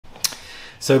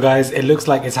So guys, it looks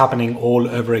like it's happening all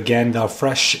over again. There are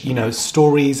fresh,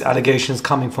 stories, allegations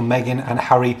coming from Meghan and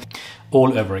Harry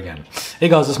all over again. Hey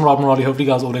guys, it's Markle. Hopefully you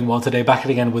guys are all doing well today. Back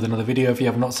again with another video. If you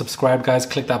have not subscribed, guys,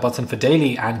 click that button for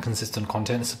daily and consistent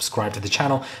content. Subscribe to the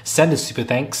channel. Send a super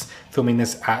thanks. Filming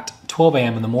this at 12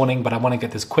 a.m. in the morning, but I want to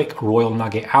get this quick royal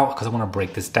nugget out because I want to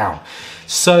break this down.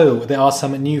 So there are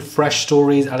some new fresh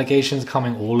stories, allegations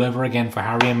coming all over again for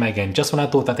Harry and Meghan. Just when I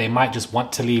thought that they might just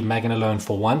want to leave Meghan alone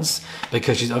for once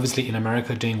because she's obviously in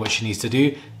America doing what she needs to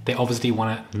do, they obviously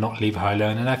want to not leave her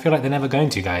alone. And I feel like they're never going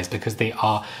to, guys, because they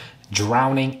are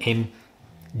drowning in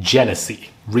jealousy,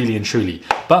 really and truly.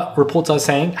 But reports are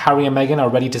saying Harry and Meghan are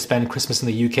ready to spend Christmas in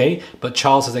the UK, but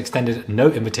Charles has extended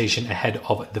no invitation ahead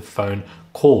of the phone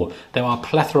call. There are a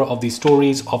plethora of these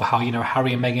stories of how,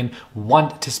 Harry and Meghan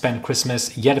want to spend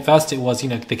Christmas. Yet at first it was,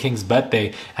 the King's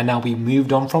birthday, and now we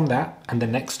moved on from that. And the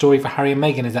next story for Harry and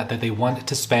Meghan is that they want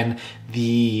to spend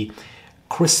the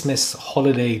Christmas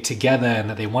holiday together and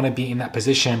that they want to be in that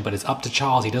position, but it's up to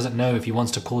Charles. He doesn't know if he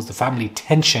wants to cause the family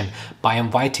tension by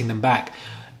inviting them back.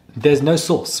 There's no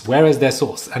source. Where is their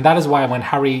source? And that is why when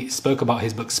Harry spoke about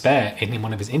his book Spare in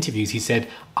one of his interviews, he said,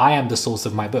 I am the source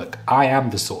of my book. I am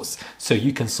the source. So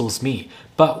you can source me.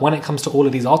 But when it comes to all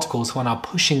of these articles who are now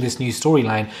pushing this new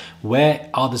storyline, where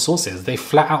are the sources? They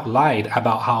flat out lied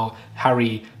about how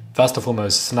Harry, first and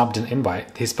foremost, snubbed an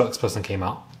invite. His spokesperson came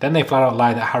out. Then they flat out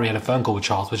lied that Harry had a phone call with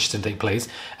Charles, which didn't take place.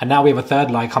 And now we have a third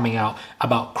lie coming out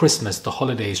about Christmas, the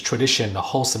holidays, tradition, the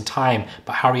wholesome time.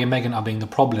 But Harry and Meghan are being the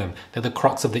problem. They're the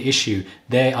crux of the issue.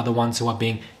 They are the ones who are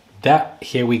being that.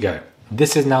 Here we go.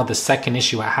 This is now the second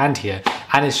issue at hand here.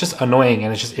 And it's just annoying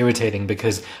and it's just irritating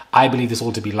because I believe this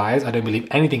all to be lies. I don't believe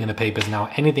anything in the papers now,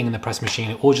 anything in the press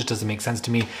machine. It all just doesn't make sense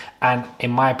to me. And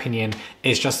in my opinion,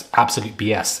 it's just absolute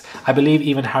BS. I believe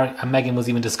even Harry and Meghan was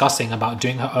even discussing about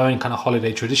doing her own kind of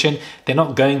holiday tradition. They're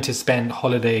not going to spend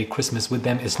holiday Christmas with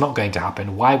them. It's not going to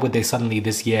happen. Why would they suddenly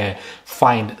this year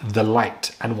find the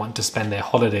light and want to spend their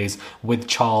holidays with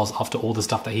Charles after all the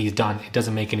stuff that he's done? It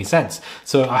doesn't make any sense.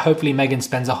 So hopefully Meghan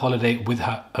spends a holiday with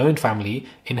her own family,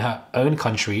 in her own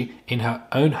country, in her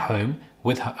own home,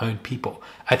 with her own people.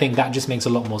 I think that just makes a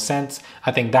lot more sense.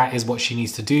 I think that is what she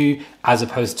needs to do, as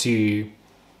opposed to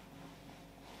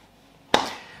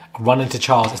run into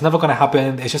Charles. It's never going to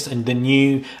happen. It's just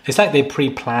it's like they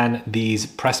pre-plan these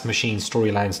press machine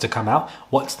storylines to come out.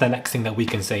 What's the next thing that we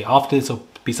can say? After this will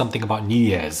be something about New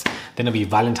Year's, then it'll be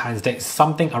Valentine's Day,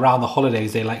 something around the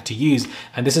holidays they like to use.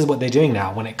 And this is what they're doing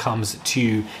now when it comes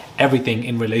to everything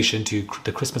in relation to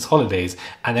the Christmas holidays.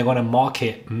 And they're going to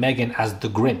market Meghan as the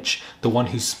Grinch, the one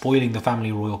who's spoiling the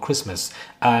family royal Christmas.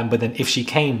 But then if she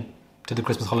came to the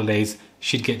Christmas holidays,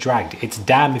 she'd get dragged. It's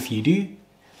damn if you do,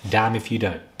 damn if you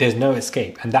don't. There's no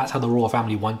escape. And that's how the royal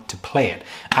family want to play it.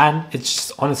 And it's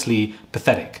just honestly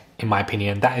pathetic, in my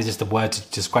opinion. That is just the word to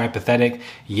describe pathetic.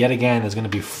 Yet again, there's going to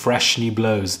be fresh new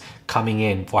blows coming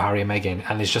in for Harry and Meghan.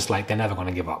 And it's just like they're never going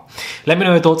to give up. Let me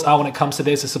know your thoughts are when it comes to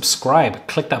this. Subscribe.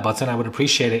 Click that button. I would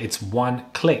appreciate it. It's one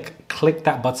click. Click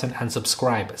that button and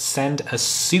subscribe. Send a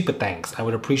super thanks. I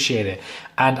would appreciate it.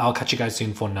 And I'll catch you guys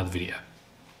soon for another video.